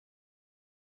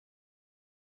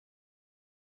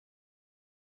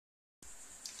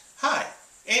Hi,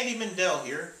 Andy Mindell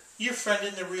here, your friend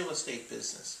in the real estate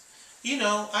business. You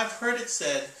know, I've heard it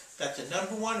said that the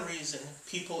number one reason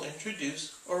people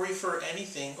introduce or refer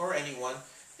anything or anyone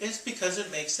is because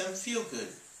it makes them feel good.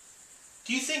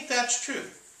 Do you think that's true?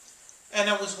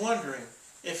 And I was wondering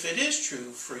if it is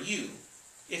true for you,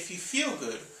 if you feel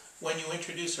good when you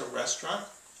introduce a restaurant,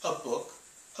 a book,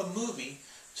 a movie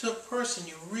to a person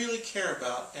you really care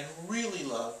about and really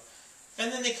love,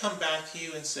 and then they come back to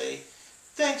you and say,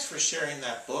 "Thanks for sharing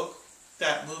that book,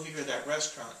 that movie, or that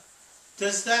restaurant."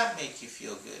 Does that make you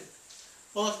feel good?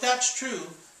 Well, if that's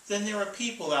true, then there are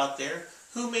people out there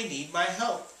who may need my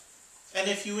help. And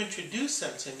if you introduce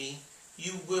them to me,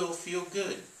 you will feel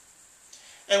good.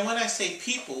 And when I say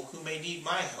people who may need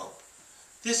my help,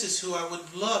 this is who I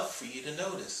would love for you to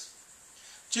notice.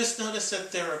 Just notice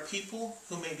that there are people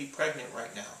who may be pregnant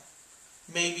right now.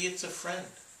 Maybe it's a friend.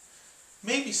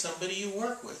 Maybe somebody you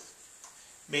work with.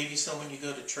 Maybe someone you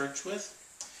go to church with.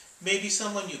 Maybe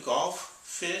someone you golf,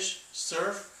 fish,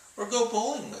 surf, or go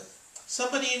bowling with.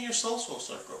 Somebody in your social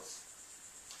circles.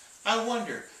 I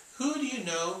wonder, who do you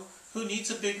know who needs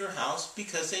a bigger house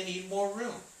because they need more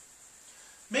room?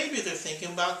 Maybe they're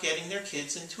thinking about getting their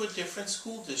kids into a different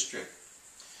school district.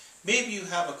 Maybe you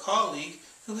have a colleague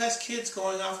who has kids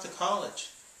going off to college,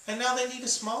 and now they need a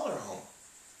smaller home.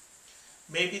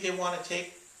 Maybe they want to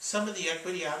take some of the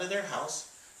equity out of their house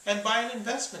and buy an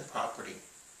investment property.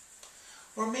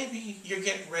 Or maybe you're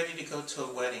getting ready to go to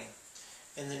a wedding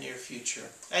in the near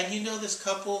future, and you know this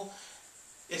couple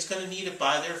is going to need to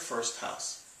buy their first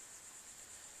house.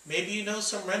 Maybe you know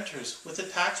some renters with a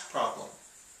tax problem.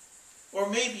 Or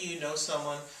maybe you know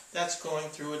someone that's going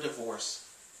through a divorce,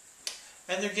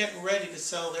 and they're getting ready to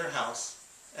sell their house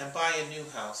and buy a new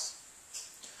house.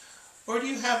 Or do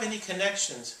you have any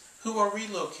connections who are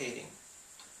relocating,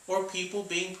 or people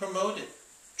being promoted,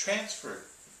 transferred?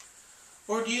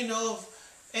 Or do you know of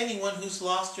anyone who's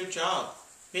lost their job?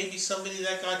 Maybe somebody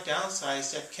that got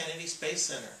downsized at Kennedy Space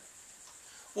Center.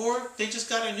 Or they just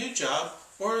got a new job,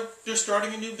 or they're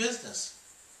starting a new business.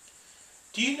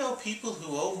 Do you know people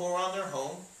who owe more on their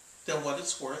home than what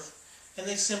it's worth, and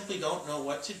they simply don't know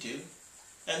what to do,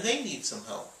 and they need some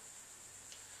help?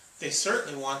 They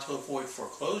certainly want to avoid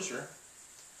foreclosure,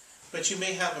 but you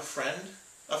may have a friend,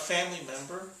 a family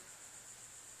member,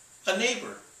 a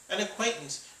neighbor, an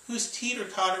acquaintance who's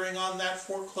teeter-tottering on that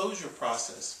foreclosure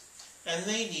process, and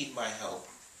they need my help.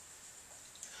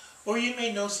 Or you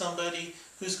may know somebody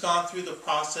who's gone through the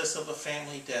process of a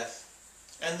family death,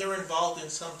 and they're involved in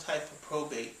some type of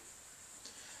probate.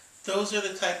 Those are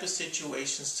the type of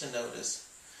situations to notice,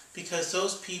 because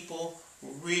those people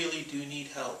really do need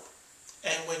help.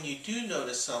 And when you do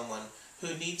notice someone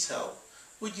who needs help,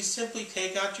 would you simply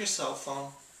take out your cell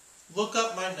phone, look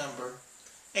up my number,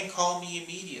 and call me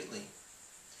immediately?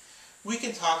 We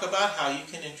can talk about how you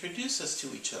can introduce us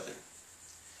to each other.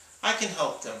 I can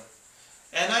help them,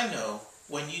 and I know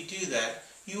when you do that,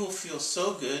 you will feel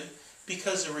so good,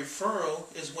 because a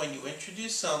referral is when you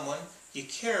introduce someone you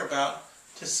care about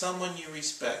to someone you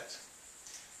respect.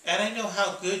 And I know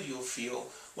how good you'll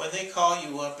feel when they call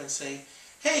you up and say,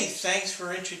 "Hey, thanks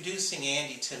for introducing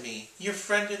Andy to me, your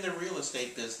friend in the real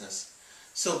estate business.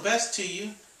 So best to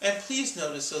you, and please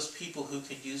notice those people who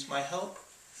could use my help.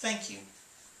 Thank you."